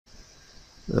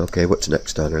Okay, what's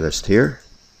next on our list here?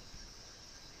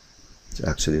 It's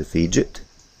actually the widget.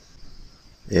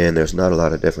 And there's not a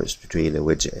lot of difference between a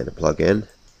widget and a plugin.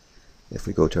 If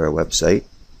we go to our website,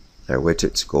 our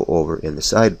widgets go over in the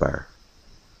sidebar.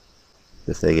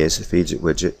 The thing is, the widget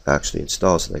widget actually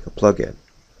installs like a plugin.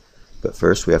 But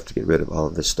first we have to get rid of all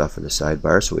of this stuff in the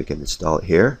sidebar so we can install it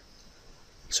here.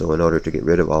 So in order to get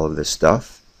rid of all of this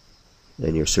stuff,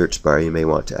 in your search bar you may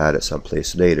want to add it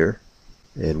someplace later.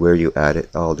 And where you add it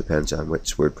all depends on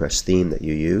which WordPress theme that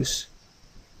you use.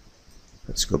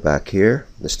 Let's go back here.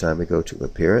 This time we go to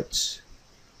Appearance,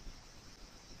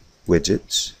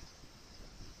 Widgets.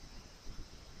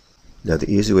 Now the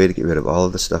easy way to get rid of all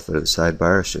of the stuff out of the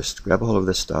sidebar is just grab a hold of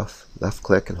this stuff, left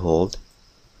click and hold,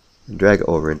 and drag it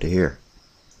over into here.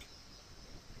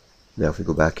 Now if we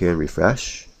go back here and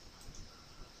refresh,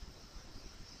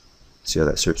 see how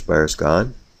that search bar is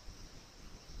gone?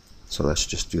 So let's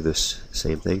just do this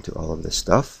same thing to all of this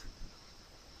stuff.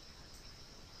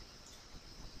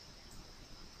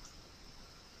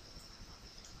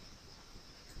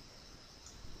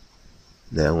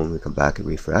 Now when we come back and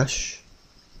refresh,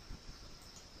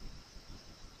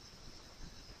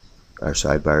 our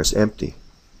sidebar is empty.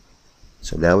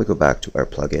 So now we go back to our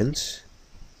plugins,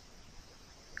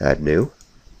 add new,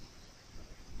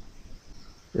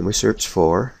 and we search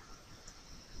for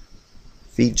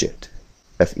widget,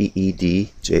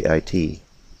 F-E-E-D-J-I-T,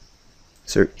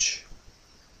 search,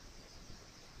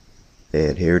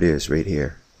 and here it is right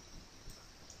here.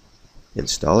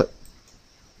 Install it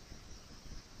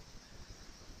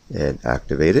and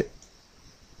activate it.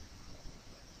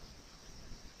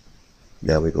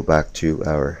 Now we go back to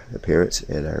our appearance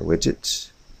and our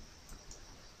widgets.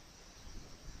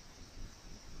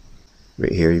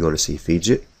 Right here you're going to see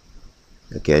widget.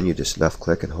 Again, you just left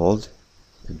click and hold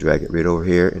and drag it right over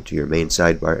here into your main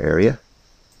sidebar area.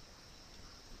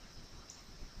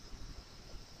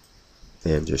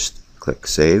 And just click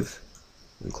save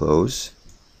and close.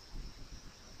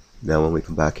 Now when we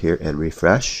come back here and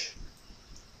refresh,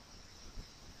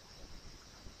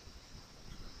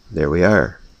 there we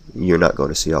are. You're not going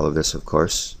to see all of this, of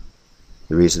course.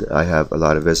 The reason I have a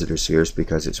lot of visitors here is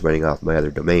because it's running off my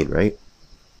other domain, right?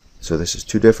 So this is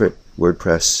two different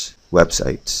WordPress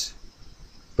websites,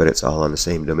 but it's all on the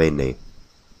same domain name.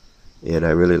 And I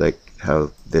really like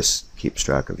how this keeps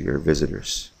track of your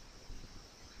visitors.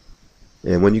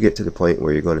 And when you get to the point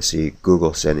where you're going to see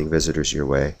Google sending visitors your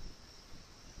way,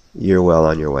 you're well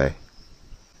on your way.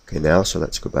 Okay, now so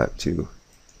let's go back to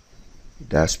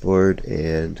dashboard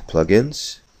and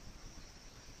plugins.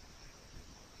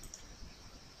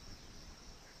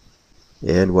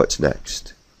 And what's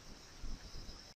next?